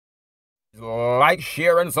like,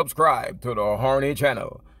 share, and subscribe to the Horny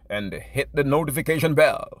channel and hit the notification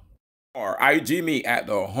bell. Or IG me at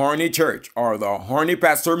the Horny Church or the Horny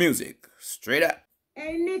Pastor Music. Straight up.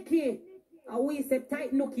 Hey Nicki, I we say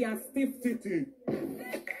tight nookie and stiff titty.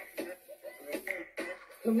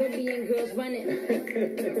 Caribbean girls running.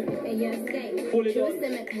 And yeah, Skeng. True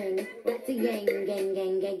stomach pain. Back to gang.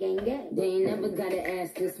 They ain't never gotta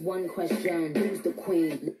ask this one question. Who's the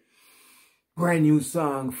queen? Brand new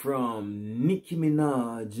song from Nicki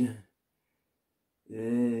Minaj.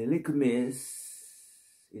 Likkle Miss.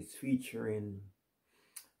 It's featuring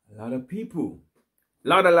a lot of people.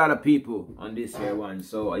 Lot of people on this here one.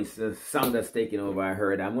 So it's a song that's taking over, I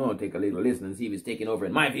heard. I'm going to take a little listen and see if it's taking over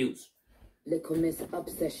in my views. Likkle Miss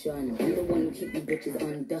obsession. I'm the one who keep you bitches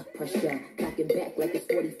under pressure. Cock it back like it's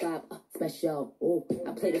 45 special. Oh,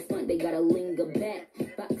 I play the front, they gotta linger back.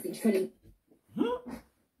 Boxy Trini.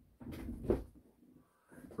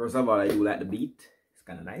 First of all, I do like the beat. It's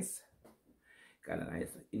kind of nice. Got a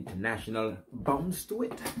nice international bounce to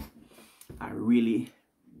it. I really,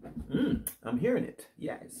 I'm hearing it.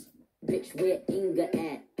 Yes. Bitch, where Inga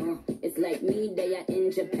at? It's like me, they are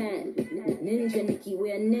in Japan. Ninja Nicki,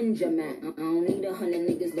 we're ninja man. I don't need 100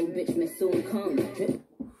 niggas, little bitch may soon come.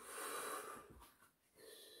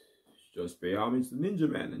 Just pay homage to Ninja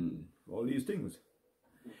Man and all these things.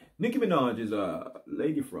 Nicki Minaj is a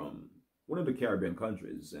lady from one of the Caribbean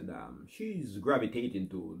countries, and she's gravitating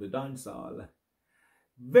to the dancehall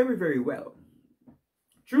very, very well.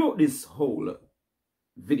 Throughout this whole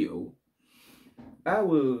video, I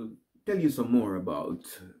will tell you some more about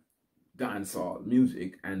dancehall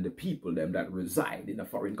music and the people them that reside in a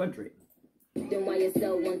foreign country. Then why you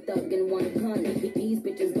sell one thug and one gun? These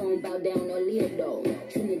bitches gon' bow down or leer though.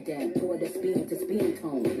 Trinidad, pour the spin to spin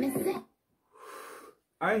tone.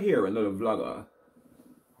 I hear another vlogger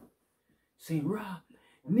saying, "Rah,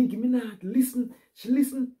 Nicki Minaj, listen, she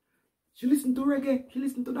listen to reggae, she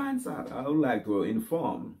listen to dancehall." I would like to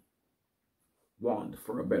want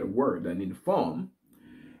for a better word than inform,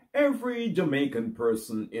 every Jamaican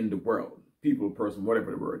person in the world, person,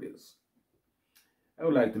 whatever the word is. I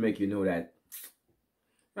would like to make you know that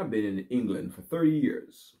I've been in England for 30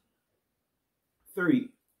 years. 30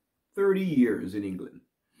 years in England.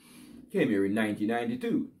 Came here in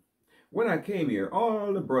 1992. When I came here,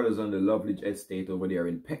 all the brothers on the lovely estate over there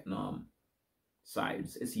in Peckham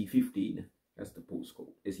sides, SE15, that's the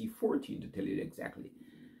postcode, SE14 to tell you exactly.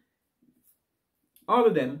 All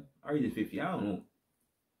of them are either 50, I don't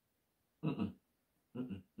know.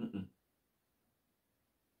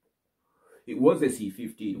 It was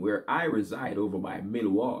SE15 where I reside over by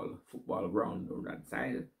Millwall football ground on that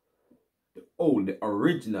side. The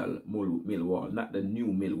original Millwall, not the new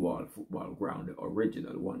Millwall football ground, the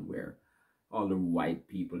original one where all the white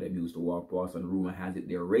people that used to walk past and rumor has it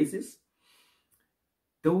they're racist.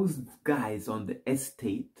 Those guys on the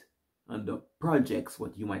estate, on the projects,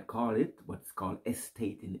 what you might call it, what's called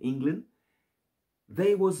estate in England,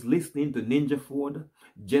 they was listening to Ninja Ford,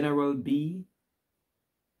 General B,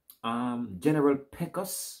 General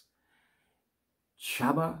Pecos,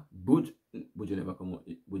 Chaba, Buju never come out,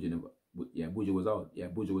 yeah, Buju was out, yeah,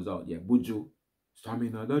 Buju,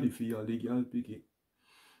 Stamina Daddy for y'all, the girl pick it.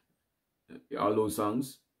 All those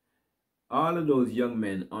songs, all of those young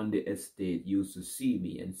men on the estate used to see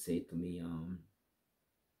me and say to me,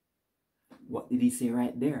 what did he say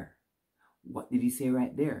right there? What did he say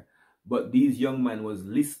right there? But these young men was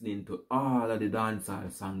listening to all of the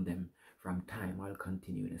dancehall song them from time. I'll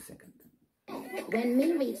continue in a second. When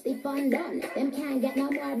me reach the fun done, them can't get no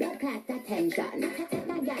more blood clot attention. That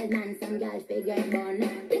girl man, some girl figure bun.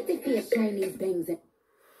 Get the face Chinese bangs.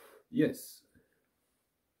 Yes.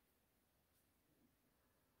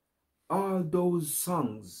 All those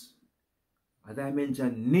songs, as I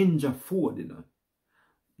mentioned, Ninja Ford, you know.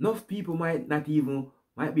 Enough people might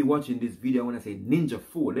be watching this video when I say Ninja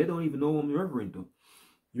Ford. They don't even know what I'm referring to.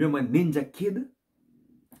 You remember Ninja Kid?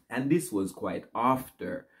 And this was quite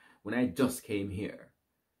after, when I just came here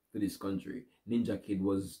to this country. Ninja Kid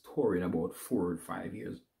was touring about 4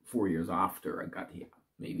 years after I got here,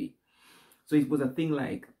 maybe. So it was a thing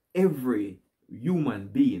like every human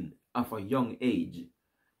being of a young age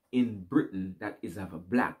in Britain that is of a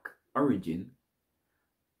black origin,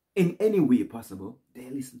 in any way possible, they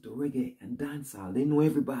listen to reggae and dancehall. They know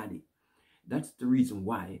everybody. That's the reason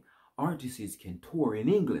why artists can tour in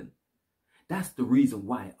England. That's the reason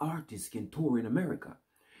why artists can tour in America.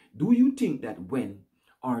 Do you think that when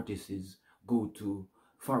artists go to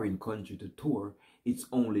foreign country to tour, it's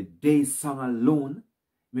only their song alone?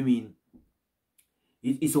 I mean,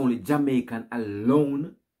 it's only Jamaican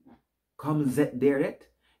alone comes there yet?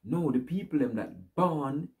 No, the people them that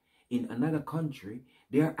born in another country,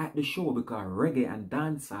 they are at the show because reggae and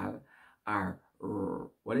dancehall are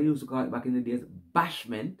what they used to call it back in the days,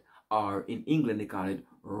 bashment, or in England they call it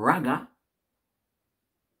raga.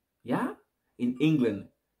 Yeah? In England,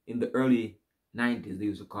 in the early 90s, they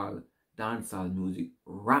used to call dancehall music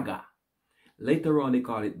raga. Later on, they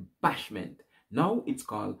call it bashment. Now it's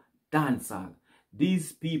called dancehall.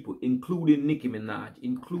 These people, including Nicki Minaj,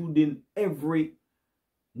 including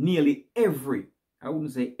nearly every, I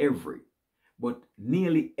wouldn't say every, but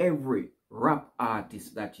nearly every rap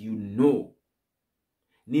artist that you know,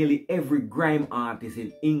 nearly every grime artist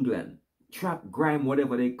in England, trap, grime,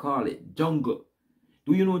 whatever they call it, jungle.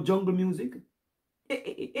 Do you know jungle music?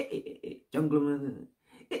 Jungle music.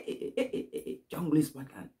 Jungle is what?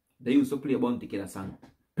 They used to play a Bounty Killer song.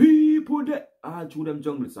 People that all through them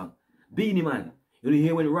jungle song. Beanie Man. You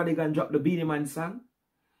hear when Radigan dropped the Beanie Man song?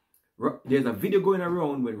 There's a video going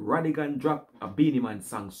around when Radigan dropped a Beanie Man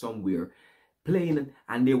song somewhere, playing,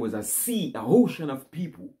 and there was a sea, an ocean of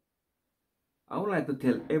people. I would like to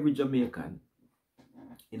tell every Jamaican,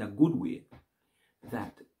 in a good way,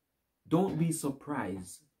 that don't be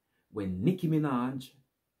surprised when Nicki Minaj,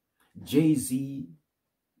 Jay-Z,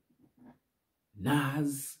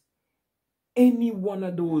 Nas, any one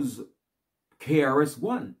of those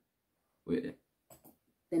KRS-One, wait,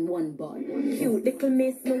 then one bar. Cute little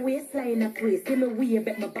miss, my waistline a twist. Give me way,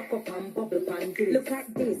 bet my back up and bubble pan this. Look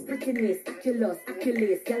at this, prettiness,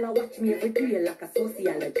 acculace. Y'all watch me every day like a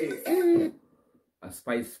sociologist. A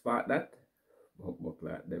spice part that, but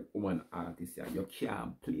like the one artist, yeah, you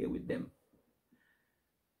can't play with them.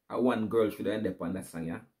 One girl should end up on that song,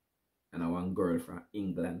 yeah, and one girl from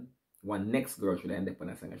England. One next girl should end up on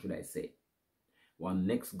that song, should I say? One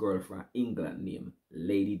next girl from England named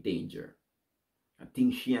Lady Danger. I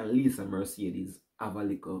think she and Lisa Mercedes have a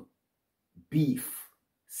little beef,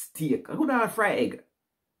 steak, a good hard fried egg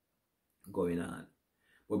going on.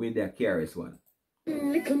 But when they're KRS-One.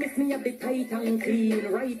 Little miss me a bit tight and clean,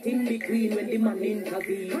 right in between when the man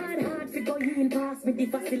intervene. Hard to go in, pass me the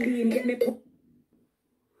Vaseline, get me put.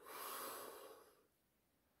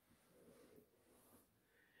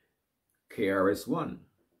 KRS-One.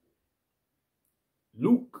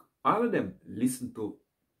 Look, all of them listen to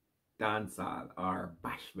dancehall or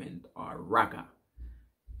bashment or raga.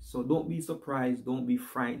 So don't be surprised, don't be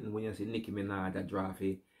frightened when you see Nicki Minaj that draft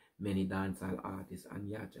many dancehall artists, and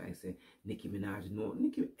yeah, I say Nicki Minaj, no,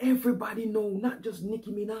 everybody know, not just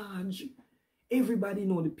Nicki Minaj. Everybody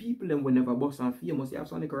know the people them will never bust on famous. You have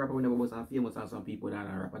some rapper will never bust on famous, and some people that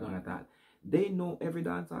are rapper don't at all. They know every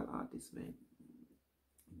dancehall artist, man.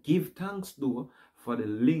 Give thanks though for the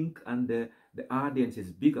link, and the audience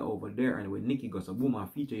is bigger over there, and when Nicki goes a boom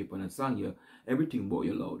and feature you on a song, you everything about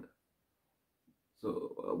you loud.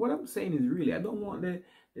 So what I'm saying is really, I don't want the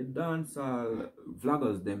dancehall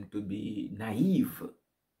vloggers them to be naive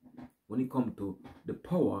when it comes to the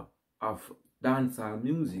power of dancehall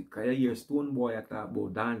music. I hear Stone Boy talk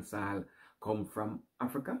about dancehall come from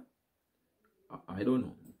Africa. I don't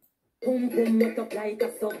know. Wet up like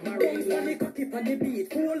a submarine. Money cocky on the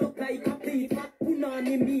beat, hold up like a plate. Fat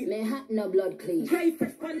punani meat. Me hat no blood clean. Dry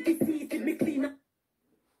fresh panty seat, it be clean.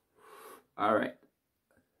 Alright.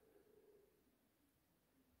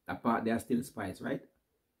 That part there still spice, right?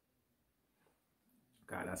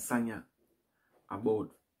 God, that song about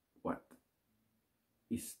what?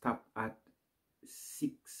 It stopped at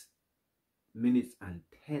 6 minutes and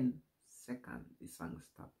 10 seconds. The song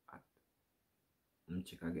stopped at. Let me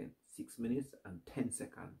check again. 6 minutes and 10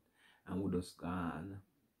 seconds. And we just gone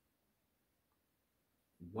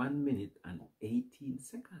 1 minute and 18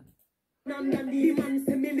 seconds. Man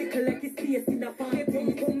say me Likkle like his face in a fire.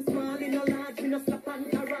 Pum small in a large, me no slap on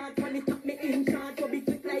garage. When it top me in charge, so be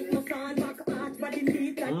quick like no sand. Back arch, body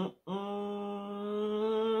neat like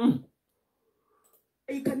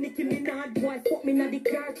like a Nicki Minaj. Boy, fuck me na the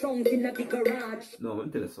car trunk in the garage. No, let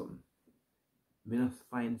me tell you something. Me not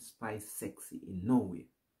find Spice sexy in no way.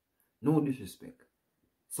 No disrespect.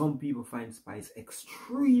 Some people find Spice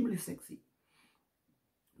extremely sexy.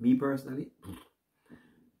 Me personally,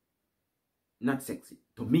 not sexy.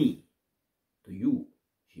 To me, to you,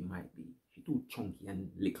 she might be. She too chunky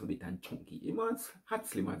and little bit and chunky. You must hot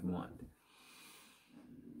slim as want.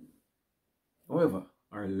 However,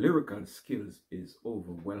 our lyrical skills is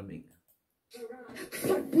overwhelming.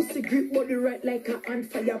 Fat pussy grip body right like a on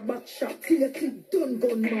fire back shot. Till you click done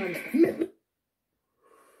gun man.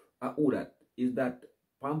 Who that? Is that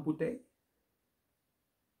Pamputae?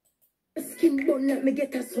 Skin bun let me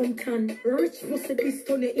get a suntan. Rich pussy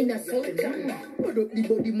piston in a suntan. Put up the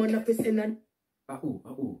body man up a senan. Come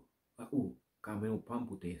on,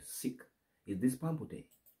 Pamputae is sick. Is this Pamputae?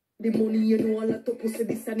 The money you know all that up pussy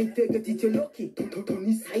this and if you get it you lucky.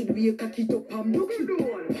 Turn sideways, cock it up, I'm lucky.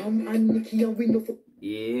 Pam and Nicki and we know for.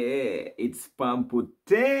 Yeah, it's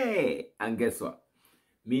Pamputae. And guess what?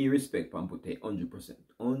 Me respect Pamputae 100%.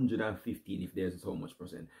 115 if there's so much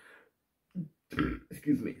percent.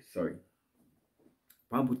 Excuse me, sorry.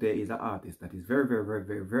 Pamputae is an artist that is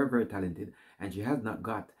very talented, and she has not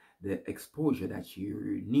got the exposure that she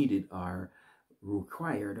needed or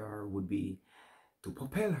required or would be to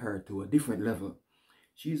propel her to a different level.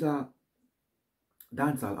 She's a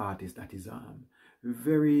dancehall artist that is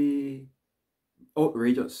very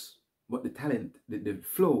outrageous, but the talent, the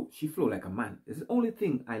flow, she flow like a man. It's the only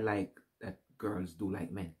thing I like that girls do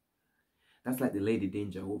like men. That's like the Lady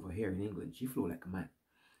Danger over here in England. She flow like a man.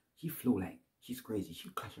 She flow like she's crazy.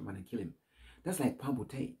 She'll clash a man and kill him. That's like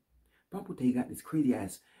Pamputae. Pamputae got this crazy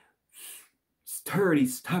ass, sturdy,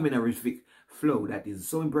 stamina-rific flow that is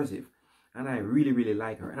so impressive, and I really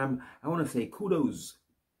like her. And I want to say kudos.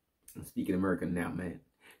 I'm speaking American now, man.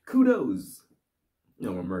 Kudos. You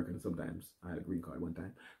know, I'm American sometimes. I had a green card one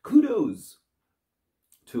time. Kudos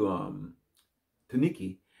to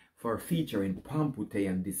Nicki for featuring Pamputae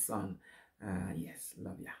in this song. Yes,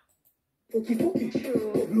 love ya. Fucky, bubbly,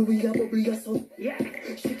 so. Yeah.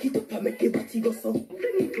 Shake it up and make the body go so.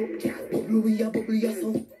 Bring it up, yeah. Bubbly,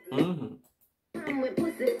 so. I'm with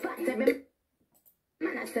pussy fat, man,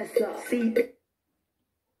 I said so. See.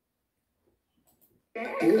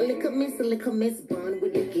 Likkle miss, born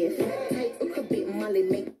with a gift. Tight hook a bit, Molly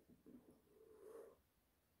make.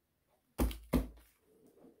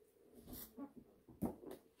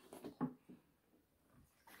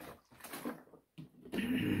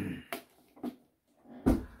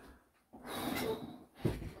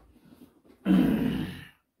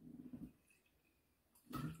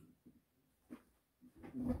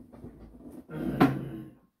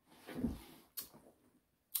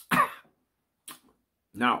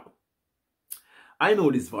 Now, I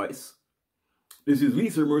know this voice. This is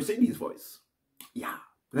Lisa Mercedes' voice. Yeah,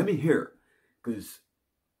 let me hear. Because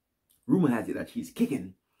rumor has it that she's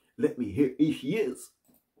kicking. Let me hear if she is.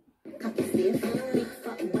 Cocky stiff, big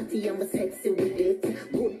fat body, I'm a sexy with it.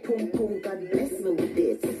 Good pum, God bless me with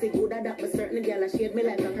it. Say good at that, but certain girl, I shade me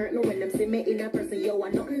like a hurt. No, when them see me in a person, yo, I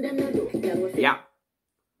nothing them no do. Yeah.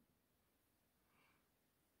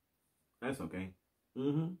 That's okay.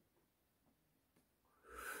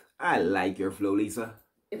 I like your flow, Lisa.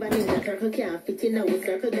 If I need a circle, can't fit in a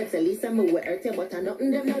circle, that's a Lisa, me with her, but I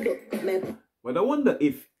nothing them no do. But I wonder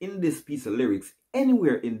if in this piece of lyrics,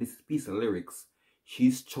 anywhere in this piece of lyrics,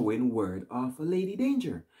 she's throwing word of a Lady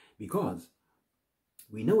Danger. Because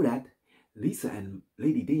we know that Lisa and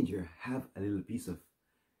Lady Danger have a little piece of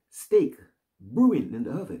steak brewing in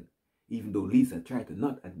the oven. Even though Lisa tried to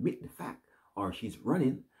not admit the fact, or she's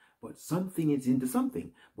running, but something is into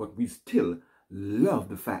something. But we still love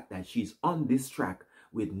the fact that she's on this track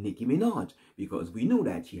with Nicki Minaj, because we know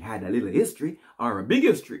that she had a little history, or a big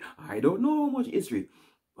history. I don't know how much history,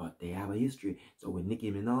 but they have a history. So when Nicki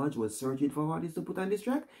Minaj was searching for artists to put on this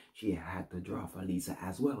track, she had to draw for Lisa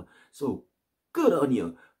as well. So good on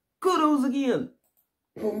you. Kudos again.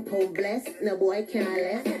 Pum bless, no boy can't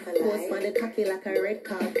left. Post for the cocky like a red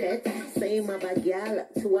carpet. Same of a gal,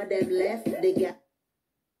 two of them left. The gal.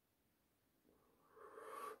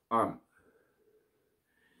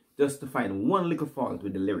 Just to find one little fault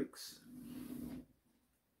with the lyrics.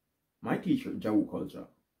 My teacher, Jawu Culture,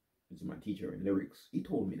 is my teacher in lyrics. He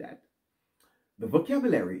told me that the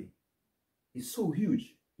vocabulary is so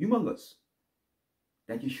huge, humongous,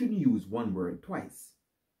 that you shouldn't use one word twice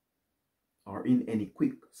or in any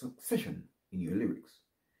quick succession in your lyrics.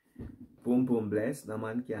 Pum bless, the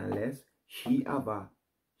man can less. She have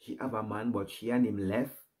a man, but she and him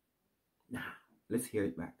left. Nah, let's hear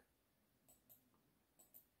it back.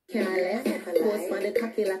 Can't left, post for the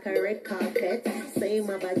cocky like a red carpet. Same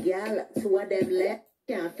of a gal, two of them left.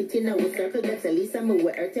 Can't fit in a circle, that's a Lisa, me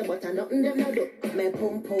with her, but I nothing them no do. My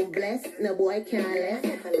pum bless, no boy can't left.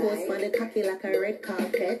 Post for the cocky like a red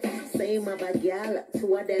carpet. Same of a gal,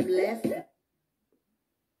 two of them left.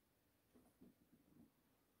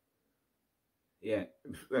 Yeah,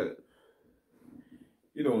 well,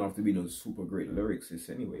 you don't have to be no super great lyricist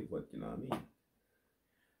anyway, but you know what I mean.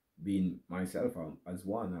 Being myself as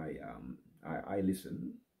one, I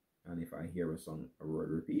listen, and if I hear a song, a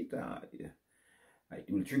word repeat,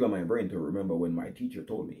 it will trigger my brain to remember when my teacher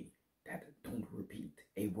told me that don't repeat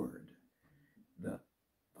a word. The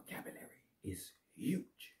vocabulary is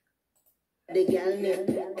huge. The girl name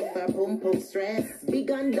for pum stress.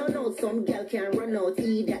 Big and done out, some girl can run out.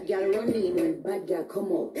 Eat that girl run in, bad girl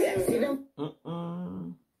come out. See them?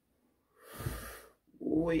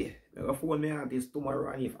 Oh yeah, I'll phone me artist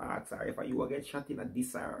tomorrow and if I ask her if you will get shot in a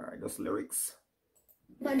this or just lyrics.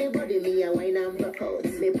 But the body me a wine and broke out.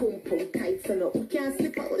 Me pum pum tight so no who can't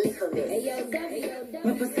slip out this for me. Hey yo, dog.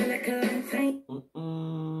 My Pastar like a long time.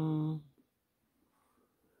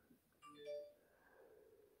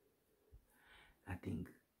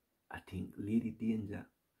 I think Lady Danger,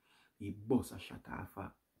 he bust a shot off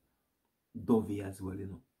a Dovey as well, you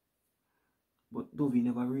know. But Dovey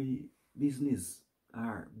never really business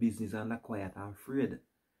and quiet and afraid.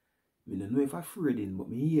 I don't know if I'm afraid in, but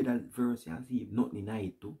me hear that verse and see if nothing in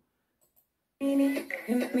it too. You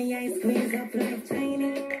make me eyes squeeze up like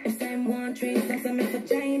tiny. If time one trace, I'm some for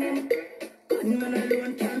China. God man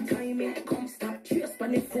alone can't time me. Come stop, trace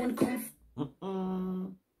on the phone, come.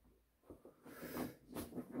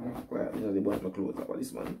 Quiet, you know, they bought my clothes up for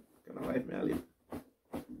this man. Can I wife me a live?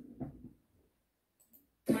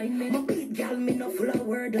 My big gal, me no full of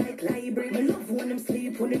word like library. Me love when them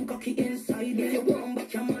sleep, when them cocky inside. If you want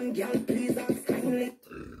back your man, gal, please ask kindly.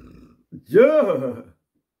 Yeah!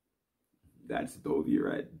 That's Dovey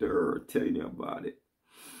right there, telling you about it.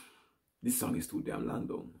 This song is too damn long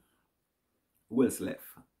though. Who else left?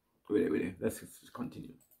 Wait, let's just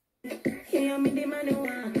continue. Yeah, me the man who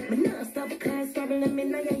want. Me not stop cause problem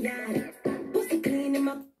in my yard. Pussy clean him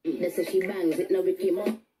up. They say she bangs it, now we came up.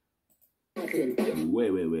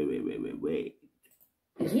 Wait.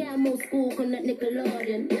 Yeah, I'm old school, come that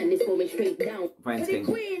Nickelodeon. And this going straight down. Fine, Skeng.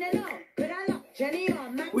 Queen and all. But I love Jenny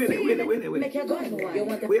on. Wait. Make your gun one. You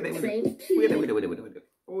want to Wait.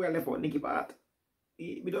 Oh, we left out Nicki part.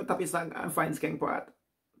 We don't tap his song and find Skeng part.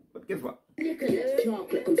 But guess what? Likkle,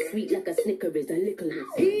 chocolate come sweet like a Snickers, a Likkle.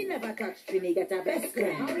 He never touched Trini, get a best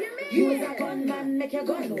friend. How you mean? Use a gun man, make your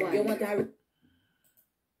gun one. You want a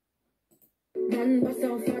man bust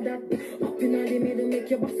off for that. Up in the middle, make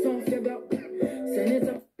your bust off your back. Send it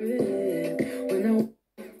up. When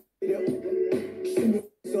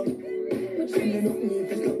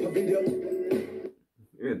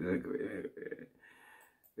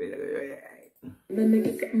I make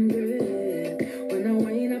it something good. When I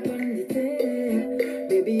wind up on the tail,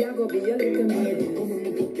 baby, I go be a little man.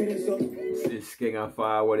 This Skeng and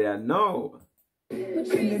fire what they know.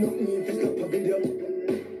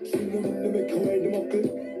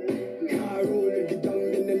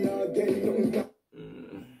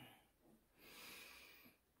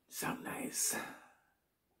 Sound nice.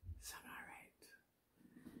 Sound alright.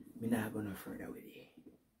 Me not gonna further with it.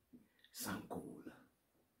 Sound cool.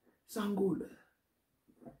 Sound good.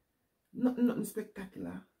 Nothing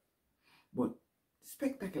spectacular, but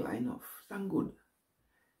spectacular enough. Sound good.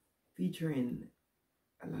 Featuring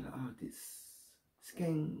a lot of artists.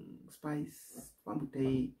 Skeng, Spice,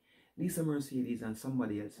 Pamputae, Lisa Mercedes, and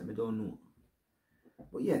somebody else I don't know.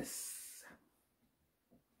 But yes,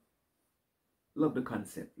 love the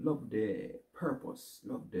concept, love the purpose,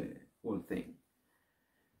 love the whole thing.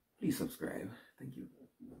 Please subscribe. Thank you.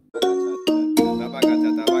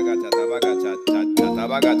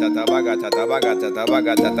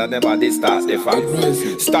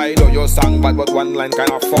 Style of your song bad but one line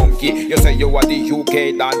kinda funky. You say you are the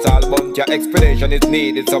UK dancehall bunch. Your explanation is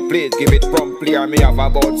needed, so please give it promptly. Or me have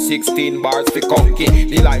about 16 bars for conky.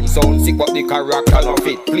 The line sound sick but the character no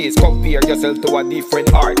fit. Please compare yourself to a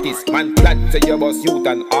different artist. Man plan say you boss youth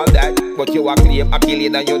and all that, but you a claim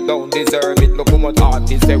accolade and you don't deserve it. Look how much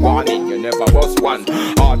artists they want it, you never boss one.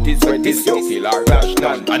 Artists where this you kill or rush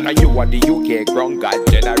none. And you are the UK ground god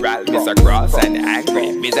general, Mr. Cross and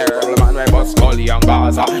angry miserable man where boss Scully and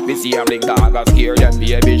Gaza. Me see him link dog scare them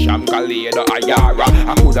baby Sham Khalid Ayara.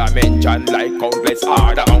 I coulda mentioned like countless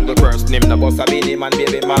other. On the first name the boss a baby man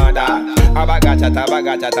baby mother. Abaga chat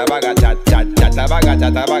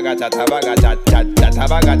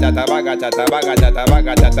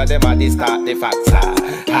them a this start the facts.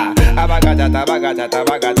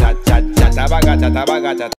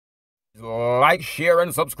 Like, share,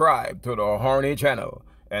 and subscribe to the Horny channel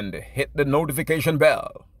and hit the notification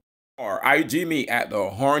bell. Or IG me at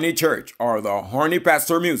the Horny Church or the Horny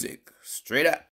Pastor Music. Straight up.